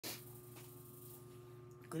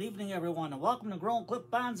Good evening, everyone, and welcome to Grown Clip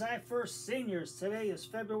Bonsai for Seniors. Today is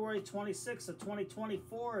February 26th of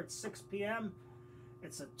 2024 at 6 p.m.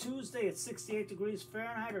 It's a Tuesday. It's 68 degrees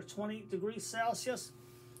Fahrenheit or 20 degrees Celsius.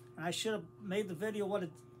 And I should have made the video what a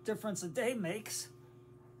difference a day makes,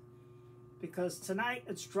 because tonight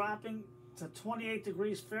it's dropping to 28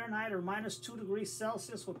 degrees Fahrenheit or minus 2 degrees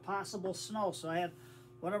Celsius with possible snow. So I had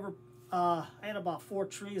I had about 4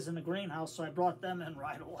 trees in the greenhouse, so I brought them in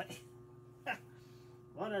right away.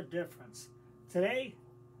 What a difference. Today,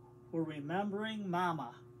 we're remembering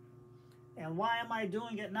Mama. And why am I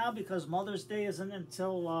doing it now? Because Mother's Day isn't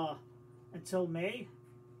until May.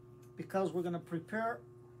 Because we're going to prepare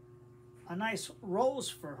a nice rose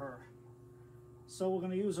for her. So we're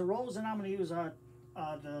going to use a rose, and I'm going to use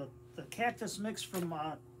the cactus mix from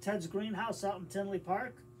Ted's greenhouse out in Tinley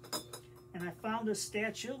Park. And I found this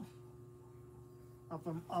statue of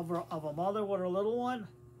a mother with her little one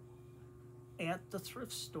at the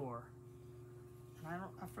thrift store, and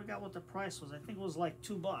I forgot what the price was. I think it was like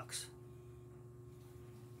 $2.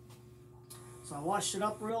 So I washed it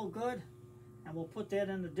up real good, and we'll put that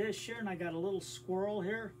in the dish here. And I got a little squirrel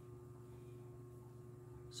here,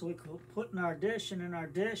 so we could put in our dish. And in our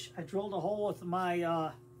dish, I drilled a hole with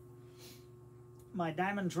my my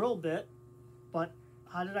diamond drill bit. But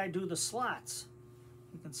how did I do the slots?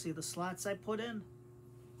 You can see the slots I put in.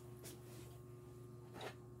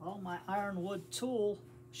 Well, my ironwood tool,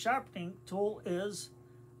 sharpening tool, is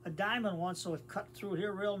a diamond one, so it cut through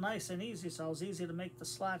here real nice and easy, so it was easy to make the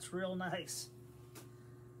slots real nice.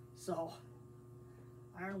 So,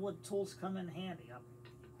 ironwood tools come in handy. I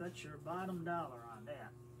bet your bottom dollar on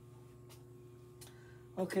that.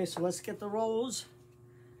 Okay, so let's get the rose.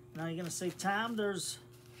 Now you're going to say, Tom, there's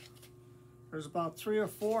about 3 or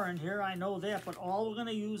 4 in here, I know that, but all we're going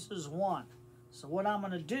to use is one. So what I'm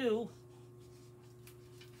going to do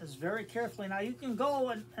is very carefully. Now you can go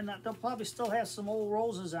and they'll probably still have some old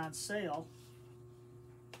roses on sale.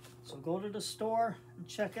 So go to the store and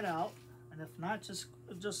check it out. And if not, just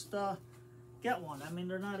get one. I mean,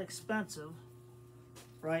 they're not expensive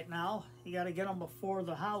right now. You got to get them before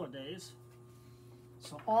the holidays.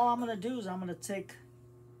 So all I'm going to do is I'm going to take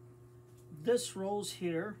this rose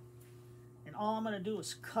here, and all I'm going to do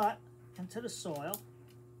is cut into the soil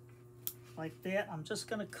like that. I'm just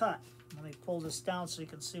going to cut. Let me pull this down so you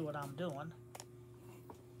can see what I'm doing.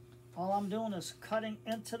 All I'm doing is cutting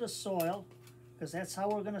into the soil, because that's how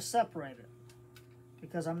we're going to separate it.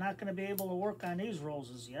 Because I'm not going to be able to work on these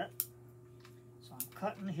roses yet. So I'm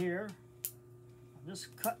cutting here. I'm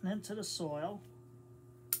just cutting into the soil.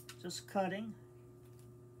 Just cutting.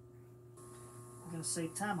 You're going to say,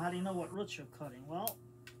 Tom, how do you know what roots you're cutting? Well,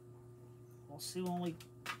 we'll see when we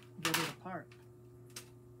get it apart.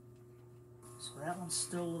 So that one's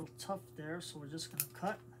still a little tough there, so we're just going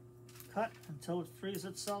to cut until it frees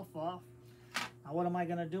itself off. Now what am I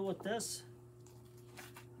going to do with this?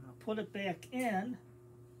 I'm going to put it back in,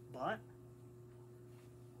 but I'm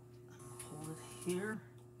going to hold it here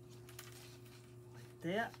like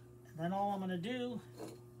that. And then all I'm going to do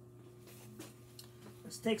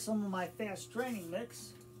is take some of my fast draining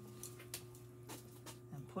mix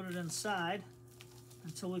and put it inside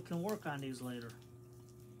until we can work on these later.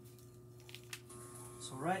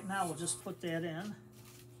 So right now we'll just put that in,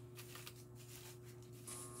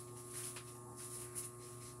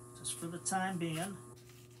 just for the time being, and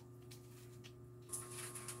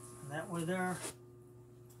that way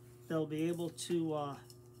they'll be able to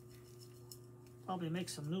probably make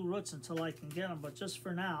some new roots until I can get them. But just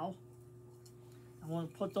for now, I'm going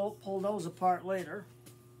to pull those apart later.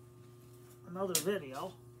 Another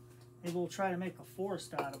video. Maybe we'll try to make a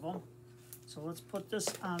forest out of them. So let's put this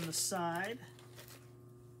on the side.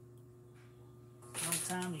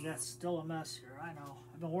 Tom, you got still a mess here. I know.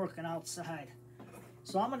 I've been working outside.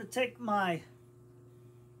 So I'm going to take my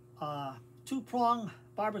 2-prong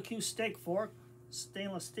barbecue steak fork,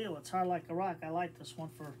 stainless steel. It's hard like a rock. I like this one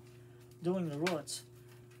for doing the roots.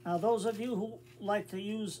 Now, those of you who like to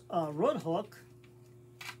use a root hook,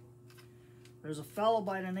 there's a fellow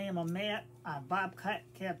by the name of Matt on Bobcat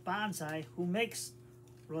Bonsai who makes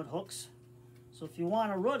root hooks. So if you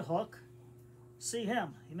want a root hook, see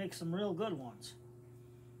him. He makes some real good ones.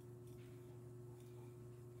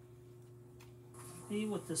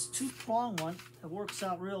 With this 2-prong one, it works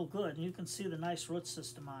out real good, and you can see the nice root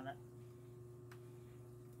system on it.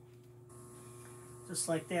 Just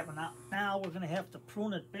like that. But now we're going to have to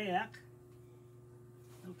prune it back.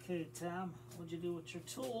 Okay, Tom, what'd you do with your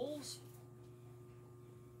tools?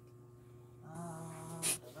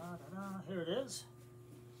 Here it is.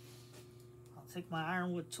 I'll take my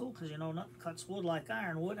ironwood tool, because you know nothing cuts wood like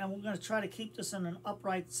ironwood, and we're going to try to keep this in an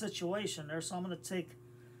upright situation there. So I'm going to take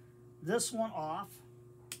this one off.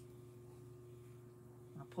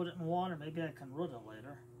 I'll put it in water. Maybe I can root it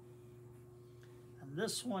later. And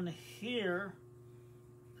this one here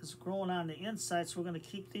is growing on the inside, so we're going to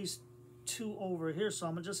keep these two over here. So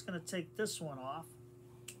I'm just going to take this one off.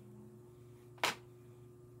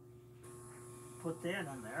 Put that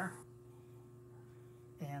in there.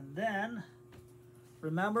 And then,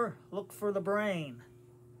 remember, look for the brain.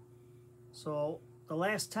 So the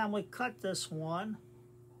last time we cut this one,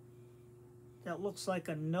 that looks like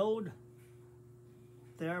a node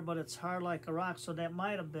there, but it's hard like a rock, so that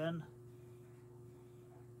might have been.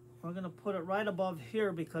 We're going to put it right above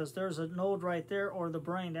here because there's a node right there, or the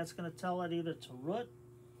brain. That's going to tell it either to root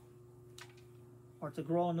or to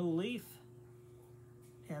grow a new leaf.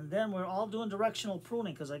 And then we're all doing directional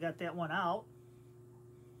pruning because I got that one out.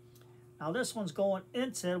 Now this one's going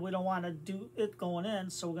into it. We don't want to do it going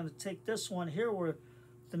in, so we're going to take this one here where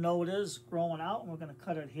the node is growing out, and we're going to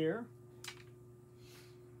cut it here.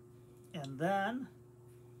 And then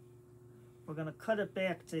we're going to cut it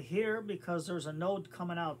back to here because there's a node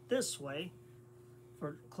coming out this way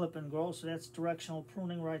for clip and grow, so that's directional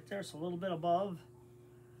pruning right there, so a little bit above.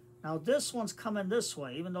 Now this one's coming this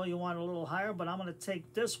way, even though you want it a little higher, but I'm going to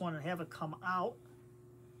take this one and have it come out.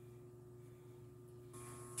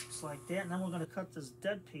 Just like that, and then we're going to cut this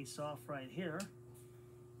dead piece off right here.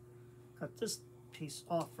 Cut this piece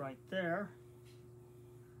off right there.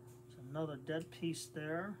 There's another dead piece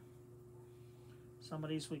there. Some of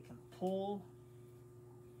these we can pull.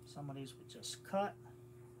 Some of these we just cut.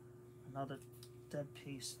 Another dead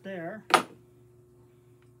piece there.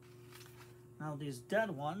 Now these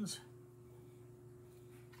dead ones,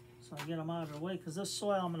 so I get them out of the way, because this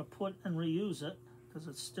soil I'm going to put and reuse it because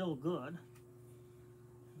it's still good.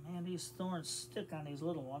 Man, these thorns stick on these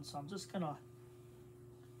little ones, so I'm just going to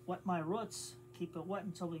wet my roots, keep it wet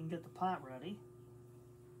until we can get the pot ready.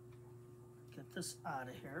 Get this out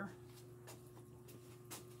of here.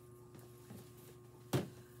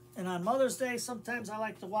 And on Mother's Day, sometimes I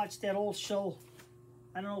like to watch that old show.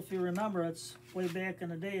 I don't know if you remember, it's way back in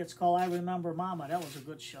the day. It's called I Remember Mama. That was a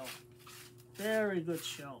good show. Very good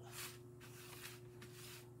show.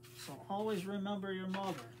 So always remember your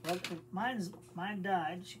mother. Well, mine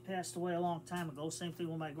died. She passed away a long time ago. Same thing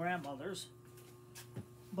with my grandmother's.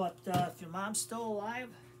 But if your mom's still alive,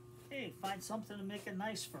 hey, find something to make it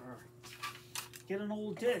nice for her. Get an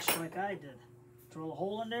old dish like I did. Drill a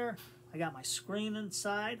hole in there. I got my screen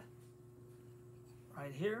inside.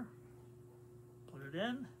 Right here. Put it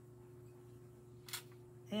in.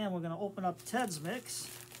 And we're going to open up Ted's mix.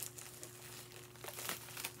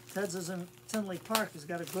 Ted's is in Tinley Park. He's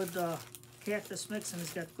got a good cactus mix, and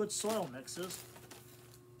he's got good soil mixes.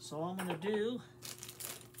 So all I'm going to do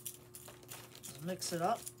is mix it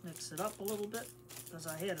up a little bit, because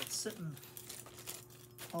I had it sitting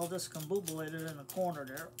all discombobulated in the corner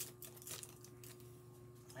there.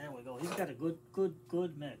 There we go. He's got a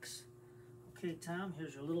good mix. Okay, Tom,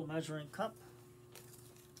 here's your little measuring cup.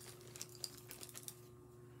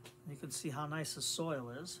 You can see how nice the soil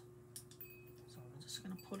is. So I'm just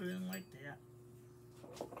going to put it in like that.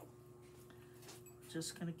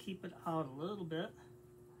 Just going to keep it out a little bit.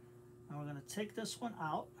 And we're going to take this one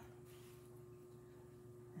out.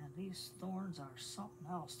 And these thorns are something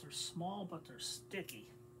else. They're small, but they're sticky.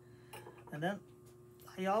 And then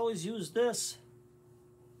I always use this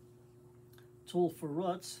tool for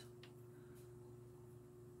roots.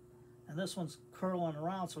 And this one's curling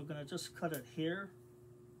around, so we're going to just cut it here.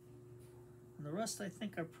 And the rest I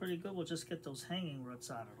think are pretty good. We'll just get those hanging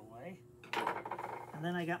roots out of the way. And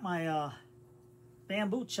then I got my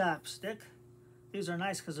bamboo chopstick. These are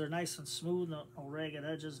nice because they're nice and smooth, no ragged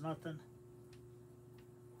edges, nothing.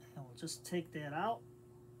 And we'll just take that out.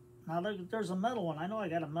 Now there's a metal one. I know I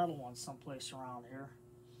got a metal one someplace around here.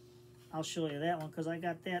 I'll show you that one because I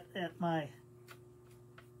got that at my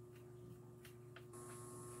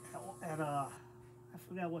I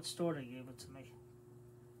forgot what store they gave it to me.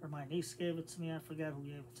 Or my niece gave it to me. I forgot who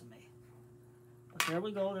gave it to me. But there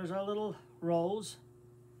we go. There's our little rows.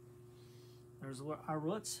 There's our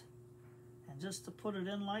roots. And just to put it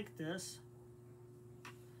in like this.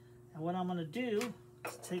 And what I'm going to do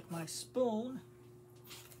is take my spoon.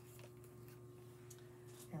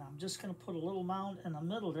 And I'm just going to put a little mound in the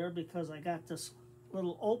middle there because I got this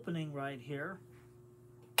little opening right here.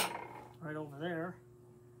 Right over there.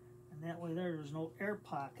 And that way there's no air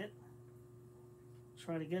pocket.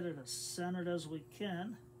 Try to get it as centered as we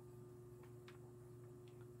can.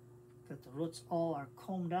 Got the roots all are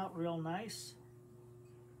combed out real nice.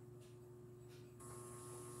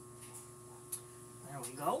 There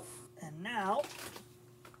we go. And now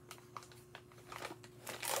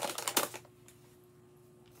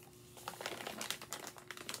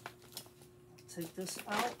take this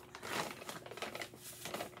out.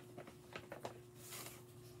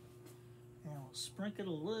 And we'll sprinkle it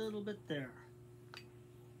a little bit there.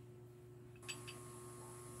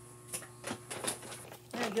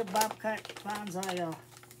 Yeah, give Bobcat Bonsai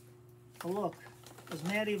a look. Because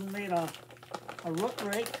Matt even made a root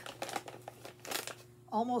rake.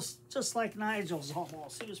 Almost just like Nigel's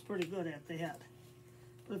almost. He was pretty good at that.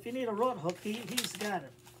 But if you need a root hook, he's got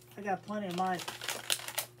it. I got plenty of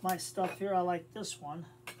my stuff here. I like this one.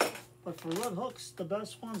 But for root hooks, the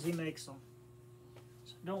best ones, he makes them.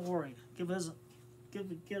 So don't worry.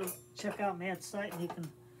 Check out Matt's site, and he can.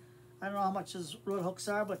 I don't know how much his root hooks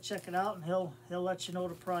are, but check it out, and he'll let you know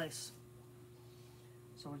the price.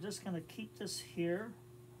 So we're just gonna keep this here.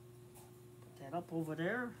 Put that up over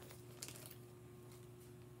there.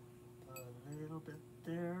 Put a little bit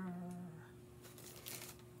there. And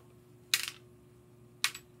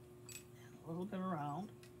a little bit around.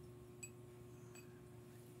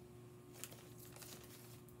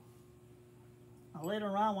 Now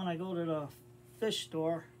later on, when I go to the fish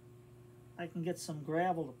store, I can get some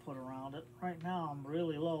gravel to put around it. Right now I'm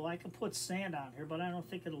really low. I can put sand on here, but I don't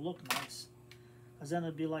think it'll look nice, because then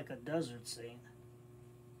it'd be like a desert scene.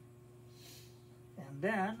 And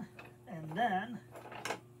then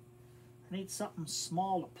I need something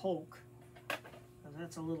small to poke, because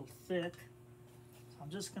that's a little thick. So I'm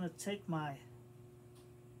just going to take my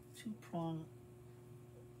two-prong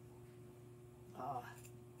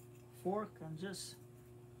fork and just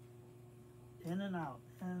in and out,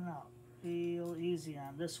 real easy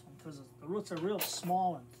on this one, because the roots are real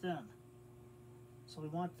small and thin. So we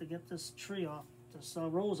want to get this tree off, this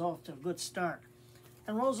rose off to a good start.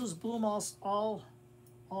 And roses bloom all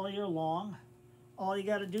year long. All you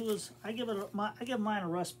got to do is I give mine a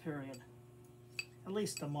rest period, at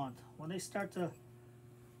least a month. When they start to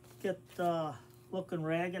get looking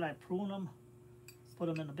ragged, I prune them, put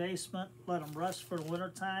them in the basement, let them rest for the winter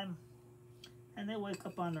time, and they wake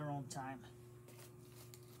up on their own time.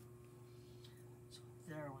 So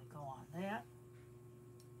there we go on that.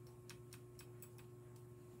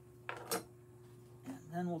 And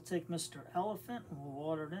then we'll take Mr. Elephant and we'll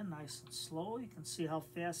water it in nice and slow. You can see how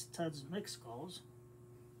fast Ted's mix goes.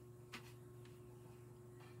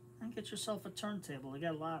 And get yourself a turntable. You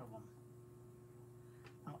got a lot of them.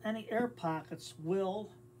 Now, any air pockets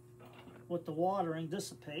will, with the watering,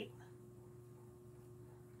 dissipate,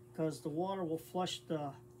 because the water will flush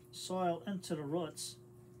the soil into the roots.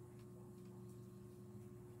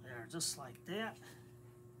 There, just like that.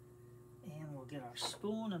 And we'll get our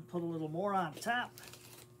spoon and put a little more on top.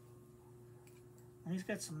 And he's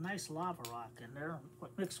got some nice lava rock in there,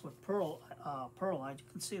 mixed with perlite. You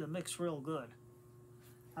can see the mix real good.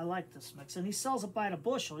 I like this mix, and he sells it by the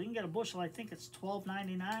bushel. You can get a bushel, I think it's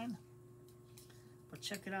 $12.99. But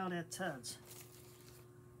check it out at Ted's.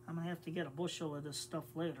 I'm gonna have to get a bushel of this stuff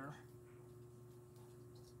later.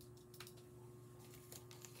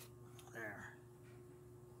 There.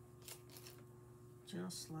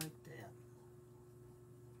 Just like that.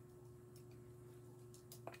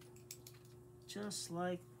 Just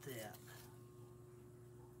like that.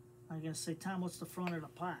 I'm gonna say, Tom, what's the front of the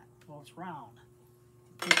pot? Well, it's round.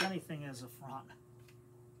 Take anything as a front.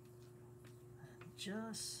 And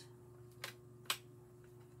just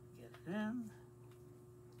get it in.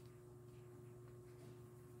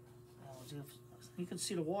 You can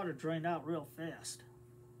see the water drained out real fast.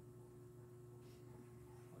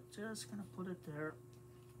 We're just gonna put it there.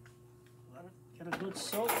 Let it get a good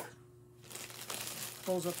soak.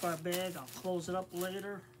 Close up our bag. I'll close it up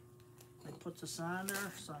later. I put this on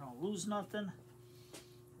there so I don't lose nothing.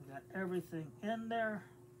 We got everything in there.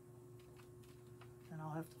 And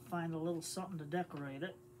I'll have to find a little something to decorate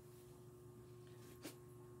it.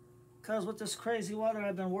 Because with this crazy weather,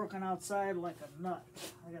 I've been working outside like a nut.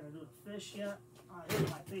 I gotta do the fish yet. Here's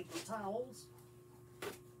my paper towels.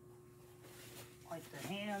 Wipe the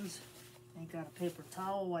hands. Ain't got a paper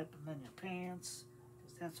towel, wipe them in your pants,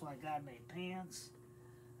 because that's why God made pants.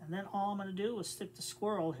 And then all I'm gonna do is stick the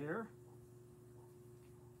squirrel here.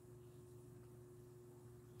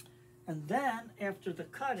 And then, after the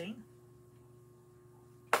cutting,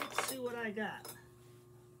 let's see what I got.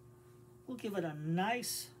 We'll give it a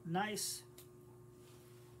nice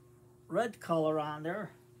red color on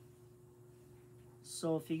there.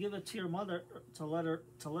 So if you give it to your mother to let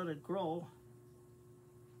it grow,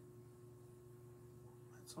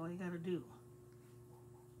 that's all you got to do.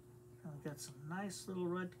 And we got some nice little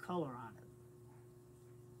red color on it.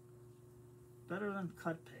 Better than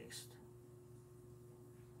cut paste.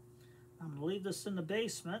 I'm going to leave this in the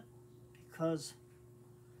basement because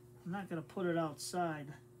I'm not going to put it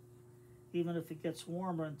outside, even if it gets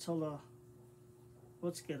warmer, until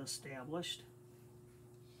let's get established.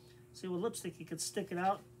 See, with lipstick, you can stick it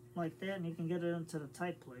out like that, and you can get it into the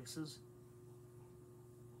tight places.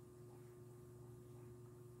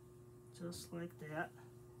 Just like that.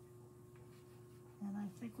 And I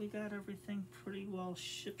think we got everything pretty well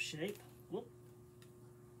ship-shape. Whoop.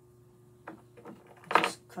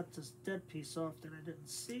 Just cut this dead piece off that I didn't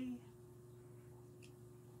see.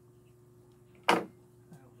 There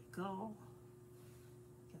we go.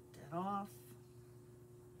 Get that off.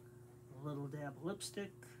 A little dab of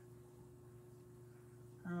lipstick.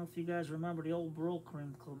 I don't know if you guys remember the old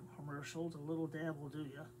Brylcreem commercials. A little dab will do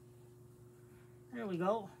ya. There we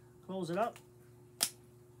go. Close it up.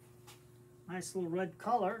 Nice little red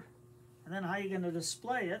color. And then how are you going to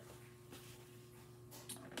display it?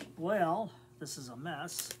 Well, this is a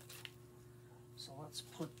mess. So let's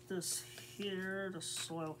put this here. The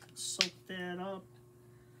soil can soak that up.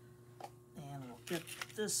 And we'll get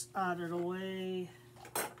this out of the way.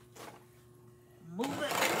 Move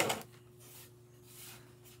it.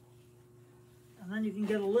 And then you can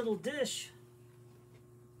get a little dish.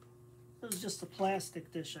 This is just a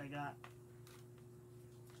plastic dish I got.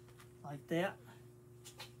 Like that.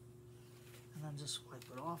 And then just wipe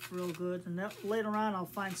it off real good. And that, later on I'll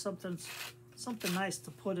find something nice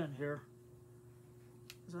to put in here.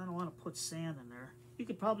 Because I don't want to put sand in there. You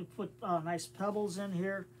could probably put nice pebbles in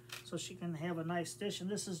here so she can have a nice dish. And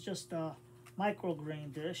this is just a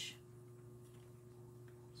microgreen dish.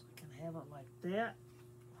 So we can have it like that.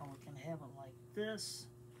 Or we can have it like this.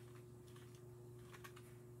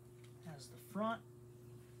 As the front.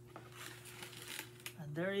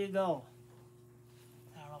 And there you go.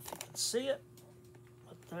 I don't know if you can see it,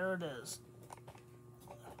 but there it is.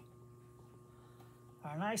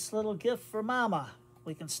 Our nice little gift for Mama.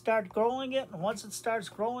 We can start growing it, and once it starts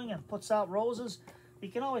growing and puts out roses, you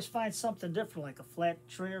can always find something different, like a flat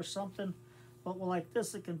tree or something. But like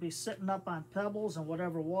this, it can be sitting up on pebbles, and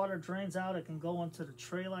whatever water drains out, it can go into the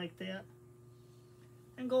tray like that.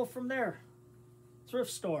 And go from there. Thrift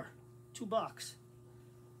store, $2.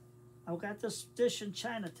 I got this dish in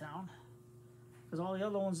Chinatown because all the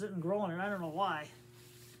other ones didn't grow in it. I don't know why.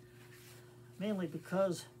 Mainly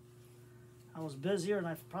because I was busier and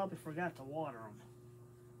I probably forgot to water them.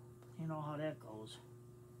 You know how that goes.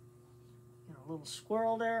 You know, a little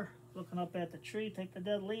squirrel there looking up at the tree. Take the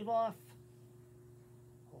dead leaf off.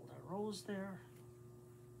 Hold that rose there.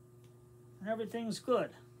 And everything's good.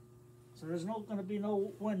 So there's going to be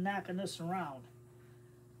no wind knocking this around.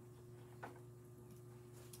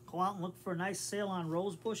 Go out and look for a nice sale on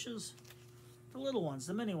rose bushes. The little ones,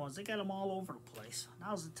 the mini ones, they got them all over the place.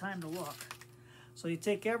 Now's the time to look. So you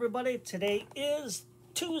take everybody. Today is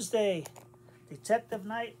Tuesday, Detective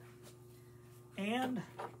Night. And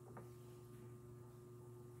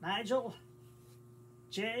Nigel,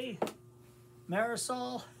 Jay,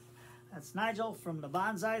 Marisol. That's Nigel from the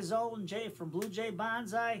Bonsai Zone, Jay from Blue Jay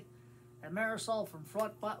Bonsai, and Marisol from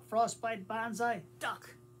Frostbite Bonsai. Duck.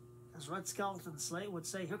 As Red Skeleton Slate would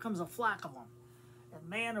say, here comes a flock of them. And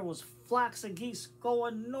man, there was flocks of geese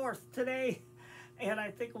going north today. And I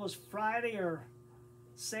think it was Friday or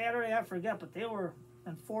Saturday, I forget, but they were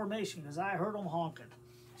in formation because I heard them honking.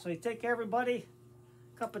 So you take everybody,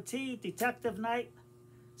 cup of tea, detective night,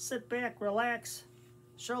 sit back, relax,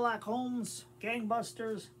 Sherlock Holmes,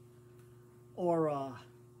 Gangbusters, or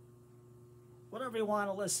whatever you want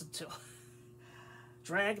to listen to.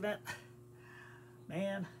 Dragnet.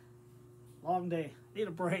 Man. Long day. Need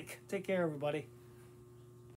a break. Take care, everybody.